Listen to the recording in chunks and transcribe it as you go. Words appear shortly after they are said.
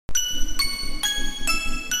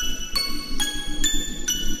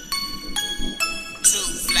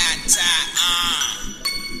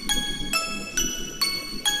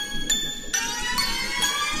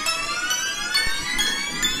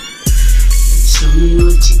Show me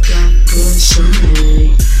what you got, girl, show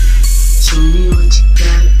me. Show me what you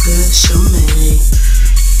got, girl, show me.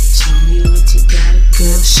 Show me what you got,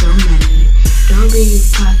 girl, show me. Don't be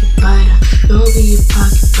a pocket biter, don't be a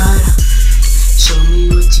pocket biter. Show me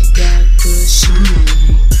what you got, girl, show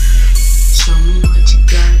me. Show me what you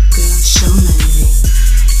got, girl, show me.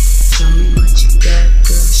 Show me what you got,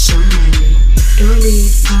 girl, show me. Don't be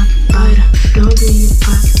a pocket biter, don't be a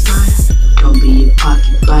pocket biter. Don't be a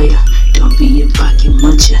pocket biter, don't be a pocket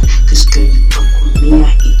muncher. Cause girl, you fuck with me,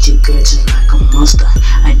 I eat your girl just like a monster.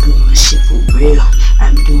 I do my shit for real,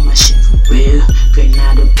 I do my shit for real. Girl,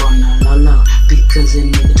 not up on the low, because a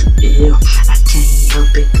nigga too ill. I can't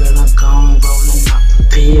help it, girl, I'm gone rolling up a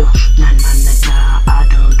pill. Nah, I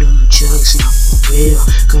don't do drugs, not for real.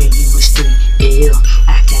 Girl, you was 3 ill,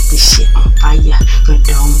 I got this shit on fire. Girl,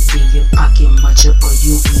 don't be a pocket muncher or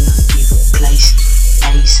you will give a place.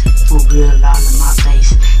 Ace, for real, all in my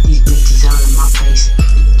face. These bitches all in my face,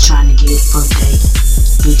 trying to get for day.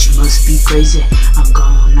 Bitch, you must be crazy, I'm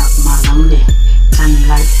going up my lonely. Kinda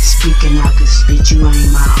like speaking, I can spit, you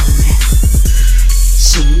ain't my homie.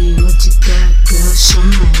 Show me what you got, girl, show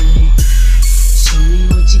me. Show me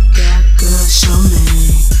what you got, girl, show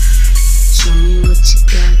me. Show me what you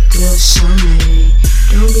got, girl, show me.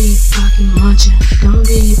 Don't be a pocket muncher, don't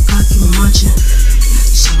be a pocket muncher.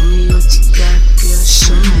 Show me what you got, girl,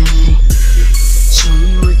 show me. Show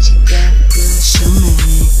me what you got, girl, show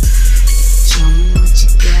me. Show me what you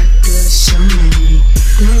got, girl, show me.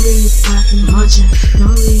 Don't be a pocket muncher,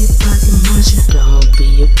 don't be a pocket muncher. Don't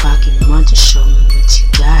be a pocket muncher, show me what you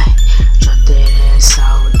got. Drop that ass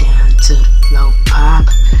all down to the floor, pop.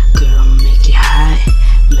 Girl, make it hot,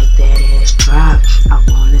 make that ass drop. I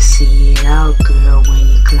wanna see it out, girl, when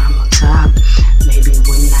you climb on top. Maybe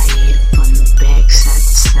when I hit it from the back, side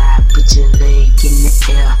to side, put your leg in the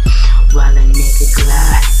air while a nigga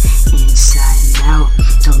glide inside and out.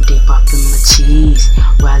 Don't dip off in my cheese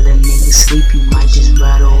while a nigga sleep. You might just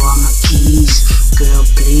rattle all my keys. Girl,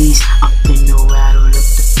 please, I'm finna rattle up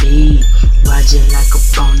the beat. Ride you like a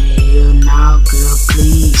pony hill now, girl,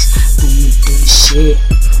 please. When you do shit,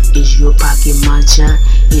 is you a pocket muncher?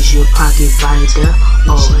 Is you a pocket biter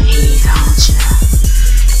or a head huncher?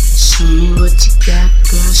 Show me what you got,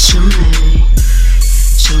 girl, show me.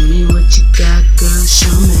 Show me what you got, girl,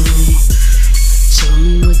 show me. Show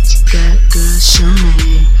me what you got, girl, show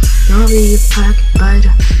me. Don't be a pocket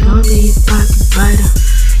biter, don't be a pocket biter.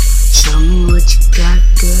 Show me what you got,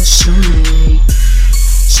 girl, show me.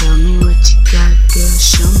 Show me what you got, girl,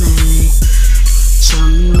 show me. Show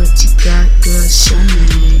me what you got, girl, show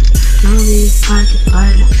me. Don't be a pocket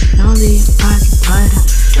biter, don't be a pocket biter.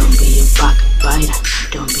 Don't be a pocket biter,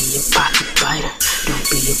 don't be a pocket biter. Don't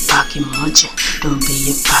be a pocket muncher, don't be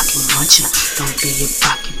a pocket muncher. Don't be a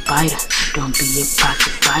pocket biter, don't be a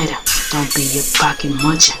pocket biter. Don't be a pocket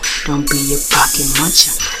muncher, don't be a pocket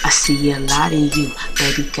muncher. I see a lot in you,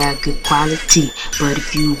 baby, got good quality. But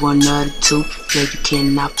if you want another two, girl, you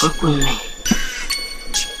cannot fuck with me.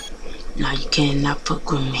 No, you cannot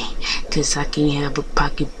fuck with me, cause I can't have a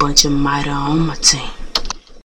pocket bunch of miter on my team.